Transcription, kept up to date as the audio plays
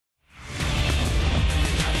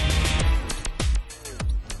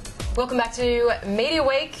Welcome back to Media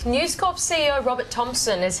Week. News Corp CEO Robert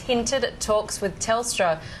Thompson has hinted at talks with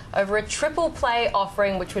Telstra over a triple play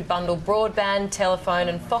offering which would bundle broadband, telephone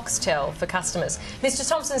and Foxtel for customers. Mr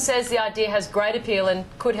Thompson says the idea has great appeal and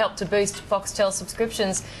could help to boost Foxtel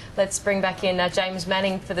subscriptions. Let's bring back in James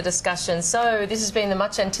Manning for the discussion. So this has been the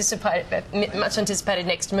much anticipated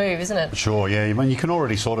next move, isn't it? Sure, yeah. I mean, you can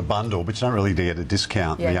already sort of bundle, but you don't really get a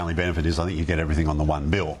discount. Yeah. The only benefit is I think you get everything on the one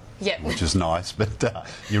bill. Yep. Which is nice, but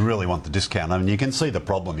you really want the discount. I mean, you can see the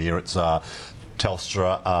problem here. It's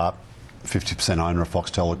Telstra, 50% owner of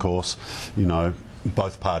Foxtel, of course. You know,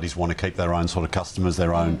 both parties want to keep their own sort of customers,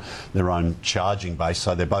 their own charging base,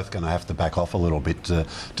 so they're both going to have to back off a little bit to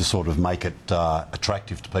sort of make it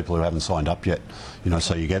attractive to people who haven't signed up yet. You know,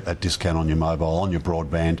 so you get that discount on your mobile, on your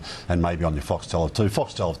broadband, and maybe on your Foxtel too.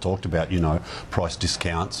 Foxtel have talked about, you know, price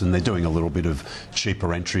discounts, and they're doing a little bit of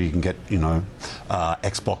cheaper entry. You can get, you know,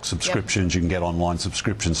 Xbox subscriptions, you can get online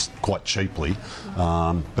subscriptions quite cheaply,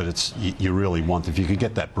 but it's you really want, if you could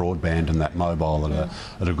get that broadband and that mobile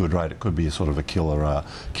at a good rate, it could be a sort of a killer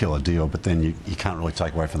deal, but then you can't really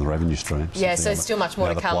take away from the revenue streams. Yeah, so still much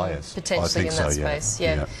more to come players. Potentially in that space.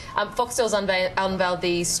 Yeah. Foxtel's unveiled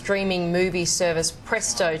the streaming movie service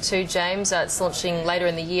Presto too, James. It's launching later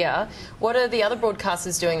in the year. What are the other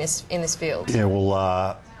broadcasters doing in this field? Yeah,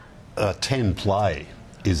 well, 10 Play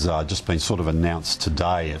is just been sort of announced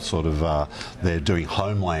today. It's sort of they're doing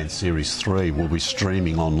Homeland Series 3 will be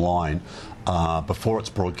streaming online before it's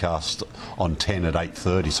broadcast on 10 at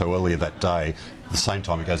 8:30, so earlier that day, the same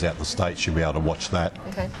time it goes out in the States, you'll be able to watch that.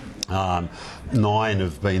 Okay.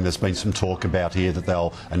 There's been some talk about here that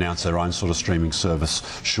they'll announce their own sort of streaming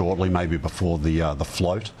service shortly, maybe before the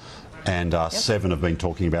float. And Seven have been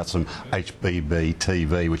talking about some HBB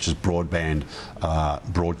TV, which is broadband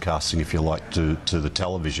broadcasting, if you like, to the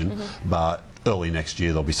television. But early next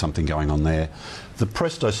year there'll be something going on there. The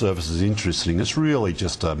Presto service is interesting. It's really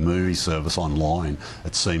just a movie service online,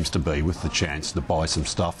 it seems to be, with the chance to buy some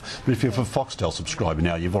stuff. But if you're a Foxtel subscriber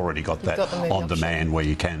now, you've already got that on demand where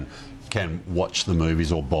you can watch the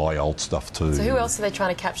movies or buy old stuff too. So who else are they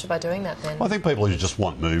trying to capture by doing that then? I think people who just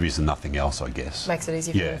want movies and nothing else, I guess. Makes it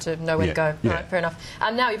easier for them to know where to go. All right, fair enough.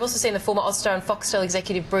 Now, you've also seen the former Austar and Foxtel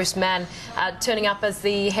executive Bruce Mann turning up as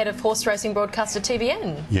the head of horse racing broadcaster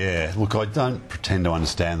TVN. Yeah, look, I don't pretend to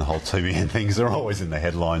understand the whole TVN things. They're always in the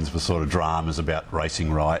headlines for sort of dramas about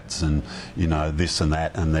racing rights and, you know, this and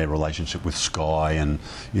that, and their relationship with Sky, and,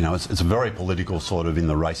 you know, it's very political sort of in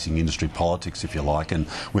the racing industry, politics, if you like, and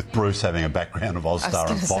with Bruce having a background of Austar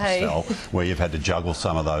and Foxtel, where you've had to juggle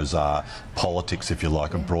some of those politics, if you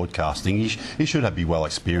like, of broadcasting, he should be well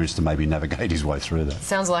experienced to maybe navigate his way through that.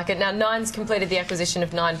 Sounds like it. Now, Nine's completed the acquisition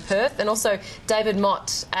of Nine Perth, and also David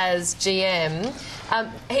Mott as GM.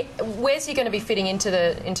 Where's he going to be fitting into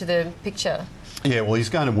the picture? Yeah, well, he's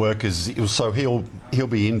going to work so he'll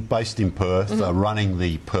be based in Perth, running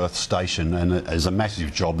the Perth station, and there's a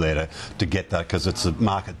massive job there to get that, because it's a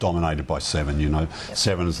market dominated by Seven. You know,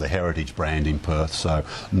 Seven is the heritage brand in Perth, so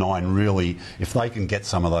Nine really, if they can get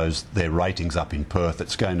some of their ratings up in Perth,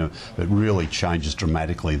 it really changes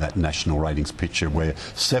dramatically that national ratings picture, where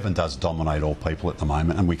Seven does dominate all people at the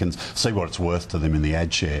moment, and we can see what it's worth to them in the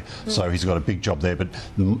ad share. So he's got a big job there, but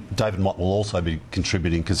David Mott will also be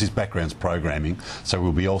contributing, because his background's programming. So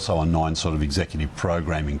we'll be also on Nine's sort of executive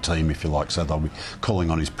programming team, if you like, so they'll be calling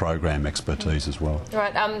on his program expertise as well. All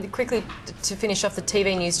right, quickly to finish off the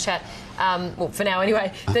TV news chat, well, for now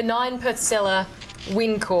anyway, the Nine Perth seller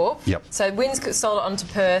Win Corp. Yep. So Win's sold it on to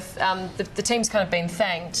Perth. The team's kind of been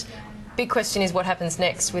thanked. Big question is what happens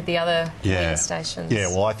next with the other Win stations. Yeah,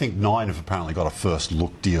 well, I think Nine have apparently got a first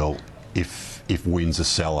look deal if Win's a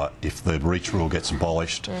seller. If the reach rule gets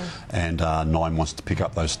abolished and Nine wants to pick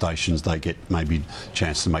up those stations, they get maybe a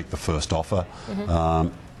chance to make the first offer.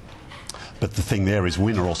 But the thing there is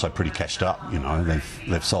Win are also pretty cashed up. You know,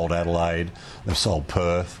 they've sold Adelaide, they've sold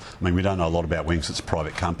Perth. I mean, we don't know a lot about Win because it's a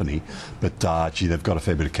private company, but gee, they've got a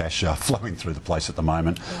fair bit of cash flowing through the place at the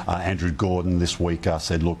moment. Andrew Gordon this week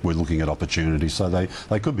said, look, we're looking at opportunities, so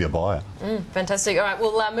they could be a buyer. Fantastic. All right,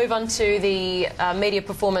 we'll move on to the media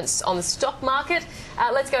performance on the stock market.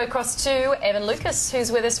 Let's go across to Evan Lucas,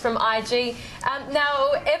 who's with us from IG.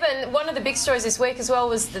 Now, Evan, one of the big stories this week as well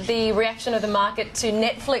was the reaction of the market to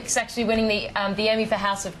Netflix actually winning the Emmy for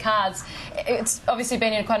House of Cards. It's obviously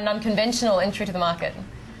been quite an unconventional entry to the market.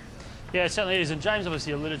 Yeah, it certainly is, and James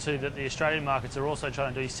obviously alluded to that the Australian markets are also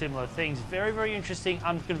trying to do similar things. Very, very interesting,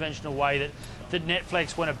 unconventional way that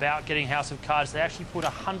Netflix went about getting House of Cards. They actually put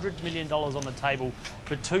 $100 million on the table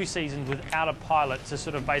for 2 seasons without a pilot to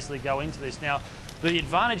sort of basically go into this. Now, the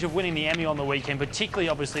advantage of winning the Emmy on the weekend, particularly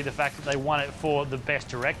obviously the fact that they won it for the Best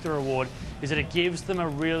Director award, is that it gives them a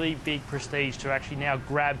really big prestige to actually now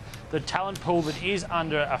grab the talent pool that is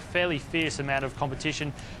under a fairly fierce amount of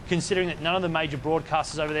competition, considering that none of the major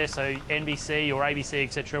broadcasters over there, so NBC or ABC,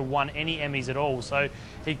 etc., won any Emmys at all. So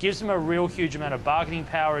it gives them a real huge amount of bargaining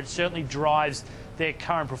power. It certainly drives their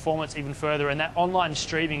current performance even further, and that online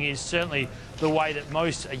streaming is certainly the way that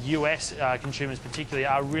most US consumers particularly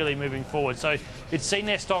are really moving forward. So it's seen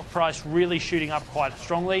their stock price really shooting up quite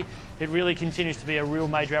strongly. It really continues to be a real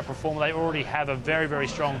major outperformer. They already have a very, very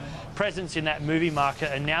strong presence in that movie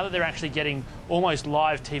market, and now that they're actually getting almost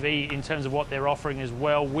live TV in terms of what they're offering as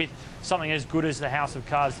well, with something as good as the House of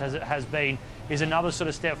Cards has been, is another sort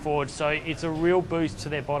of step forward. So it's a real boost to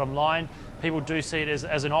their bottom line. People do see it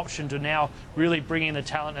as an option to now really bring in the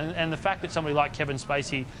talent, and the fact that somebody like Kevin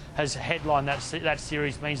Spacey has headlined that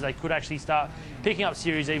series means they could actually start picking up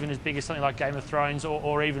series even as big as something like Game of Thrones,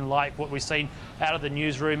 or even like what we've seen out of the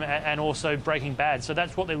Newsroom and also Breaking Bad. So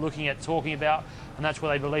that's what they're looking at talking about, and that's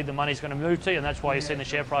where they believe the money's going to move to, and that's why you're seeing the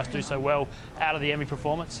share price do so well out of the Emmy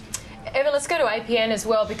performance. Evan, let's go to APN as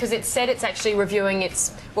well, because it said it's actually reviewing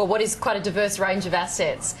its, well, what is quite a diverse range of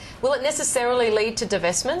assets. Will it necessarily lead to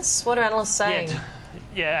divestments? What are analysts saying?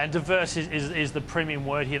 Yeah, and diverse is the premium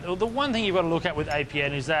word here. The one thing you've got to look at with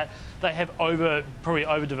APN is that they have probably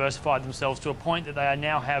over-diversified themselves to a point that they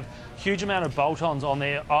now have huge amount of bolt-ons on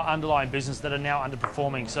their underlying business that are now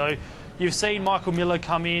underperforming. So you've seen Michael Miller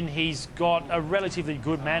come in. He's got a relatively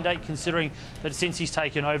good mandate, considering that since he's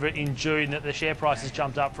taken over in June, that the share price has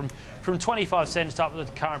jumped up from 25 cents up to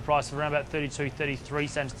the current price of around about 32, 33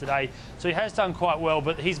 cents today. So he has done quite well,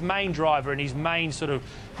 but his main driver and his main sort of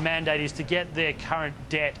mandate is to get their current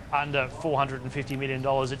debt under $450 million.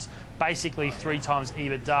 It's basically 3 times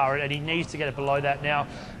EBITDA, and he needs to get it below that now.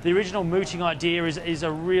 The original mooting idea is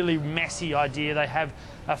a really messy idea. They have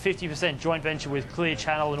a 50% joint venture with Clear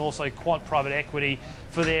Channel and also Quant Private Equity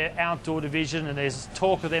for their outdoor division, and there's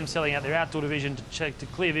talk of them selling out their outdoor division to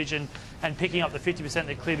Clear Vision and picking up the 50%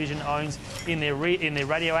 that Clear Vision owns in their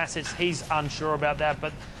radio assets. He's unsure about that,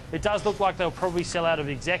 but it does look like they'll probably sell out of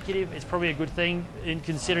Executive. It's probably a good thing, in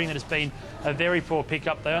considering that it's been a very poor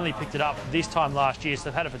pickup. They only picked it up this time last year, so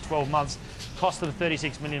they've had it for 12 months, cost them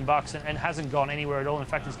 $36 million and hasn't gone anywhere at all. In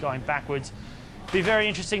fact, it's going backwards. Be very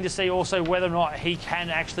interesting to see also whether or not he can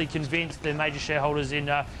actually convince the major shareholders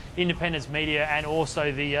in Independence Media and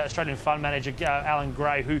also the Australian fund manager, Alan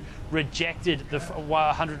Gray, who rejected the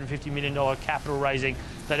 $150 million capital raising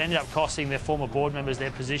that ended up costing their former board members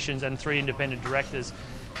their positions and 3 independent directors.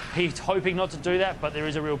 He's hoping not to do that, but there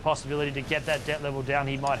is a real possibility to get that debt level down.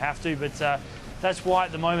 He might have to, but that's why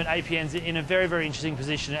at the moment APN's in a very, very interesting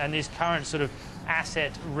position, and this current sort of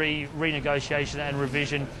asset renegotiation and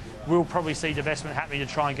revision will probably see divestment happening to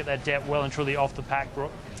try and get that debt well and truly off the pack,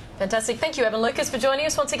 Brooke. Fantastic. Thank you, Evan Lucas, for joining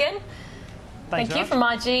us once again. Thanks Thank you from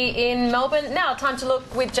IG in Melbourne. Now, time to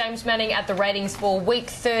look with James Manning at the ratings for week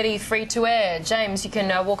 30 free to air. James, you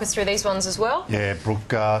can walk us through these ones as well. Yeah,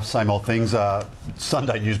 Brooke, same old things.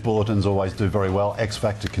 Sunday news bulletins always do very well. X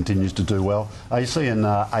Factor continues to do well. You see an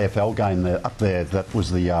AFL game there, up there, that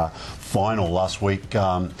was the final last week.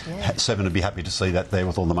 Seven would be happy to see that there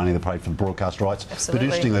with all the money they paid for the broadcast rights. Absolutely. But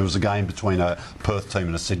interesting, there was a game between a Perth team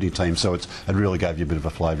and a Sydney team, so it really gave you a bit of a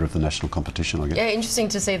flavour of the national competition, I guess. Yeah, interesting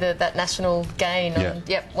to see that national gain on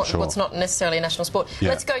what's not necessarily a national sport. Yeah.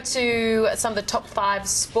 Let's go to some of the top 5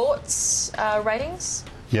 sports ratings.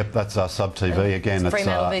 Yep, that's Sub TV again. It's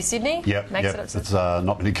Fremantle v Sydney. Yep, Makes yep. it It's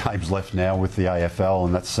not many games left now with the AFL,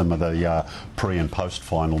 and that's some of the pre and post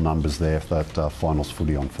final numbers there for that finals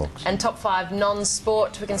footy on Fox. And top 5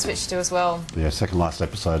 non-sport we can switch to as well. Yeah, second last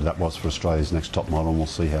episode that was for Australia's Next Top Model, and we'll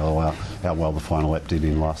see how well the final ep did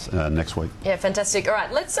in next week. Yeah, fantastic. All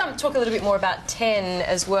right, let's talk a little bit more about 10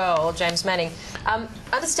 as well, James Manning. I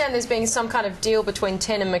understand there's been some kind of deal between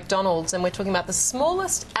 10 and McDonald's, and we're talking about the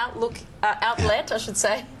smallest outlet, I should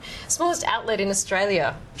say, smallest outlet in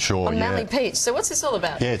Australia. Sure, on Manly Beach. So what's this all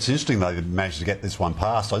about? Yeah, it's interesting they managed to get this one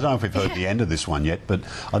passed. I don't know if we've heard the end of this one yet, but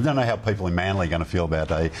I don't know how people in Manly are going to feel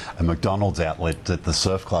about a McDonald's outlet at the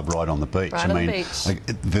surf club right on the beach. Right on the beach. Like,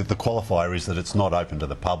 the qualifier is that it's not open to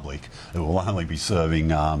the public. It will only be serving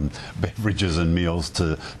beverages and meals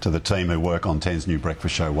to the team who work on 10's new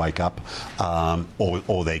breakfast show, Wake Up,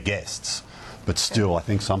 or their guests. But still, I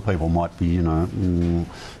think some people might be,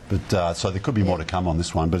 But so there could be more to come on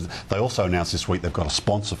this one. But they also announced this week they've got a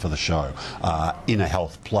sponsor for the show, Inner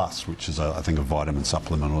Health Plus, which is, I think, a vitamin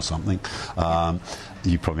supplement or something.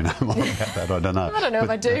 You probably know more about that. I don't know. I don't know if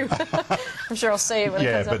I do. I'm sure I'll see it when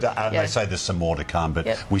it comes up. They say there's some more to come. But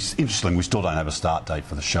interestingly, we still don't have a start date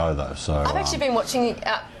for the show, though. So I've actually been watching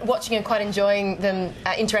and quite enjoying them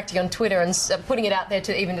interacting on Twitter and putting it out there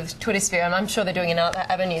to even the Twitter sphere. And I'm sure they're doing it in other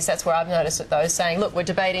avenues. That's where I've noticed it, though, saying, look, we're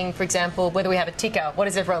debating, for example, whether we have a ticker. What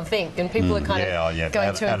does everyone think? And people are kind of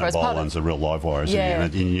going to and fro as part of it. Boland's a real live wire, isn't he?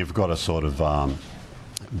 And you've got to sort of,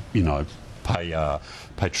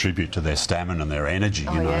 pay tribute to their stamina and their energy,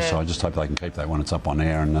 so I just hope they can keep that when it's up on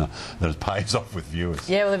air and that it pays off with viewers.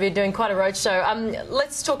 Yeah, well, they've been doing quite a roadshow.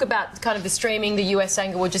 Let's talk about kind of the streaming, the US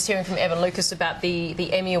angle. We're just hearing from Evan Lucas about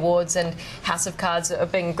the Emmy Awards and House of Cards are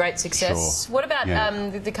being a great success. What about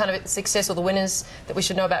the kind of success or the winners that we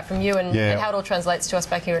should know about from you and how it all translates to us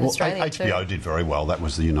back here in Australia HBO did very well. That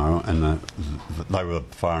was, and they were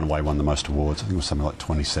far and away won the most awards. I think it was something like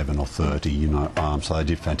 27 or 30, so they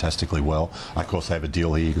did fantastically well. Of course, they have a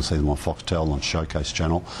deal here. You can see them on Foxtel, on Showcase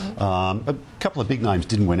Channel. A couple of big names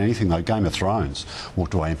didn't win anything, though. Game of Thrones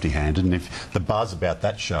walked away empty-handed, and if the buzz about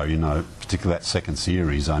that show, particularly that second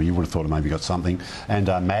series, you would have thought it maybe got something. And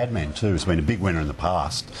Mad Men, too, has been a big winner in the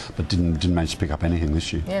past, but didn't manage to pick up anything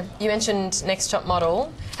this year. Yeah, you mentioned Next Top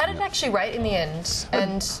Model. How did it actually rate in the end?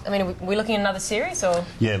 And, are we looking at another series, or...?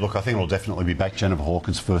 Yeah, look, I think it'll definitely be back. Jennifer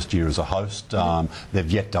Hawkins' first year as a host.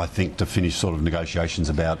 They've yet, I think, to finish sort of negotiations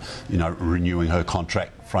about, renewing her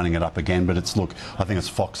contract, fronting it up again. But I think it's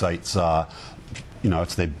Fox 8's,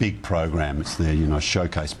 it's their big program. It's their,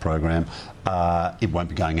 showcase program. It won't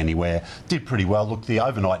be going anywhere. Did pretty well. Look, the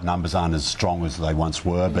overnight numbers aren't as strong as they once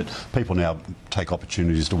were, but people now take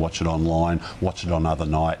opportunities to watch it online, watch it on other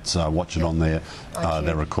nights, watch it on their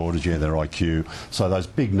recorders, their IQ. So those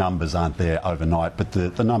big numbers aren't there overnight, but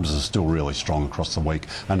the numbers are still really strong across the week,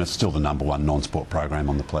 and it's still the #1 non-sport program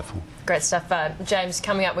on the platform. Great stuff. James,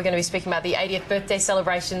 coming up, we're going to be speaking about the 80th birthday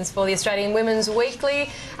celebrations for the Australian Women's Weekly.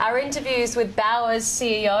 Our interviews with Bauer's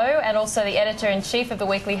CEO and also the editor-in-chief of the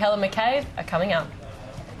Weekly, Helen McCabe, are coming up.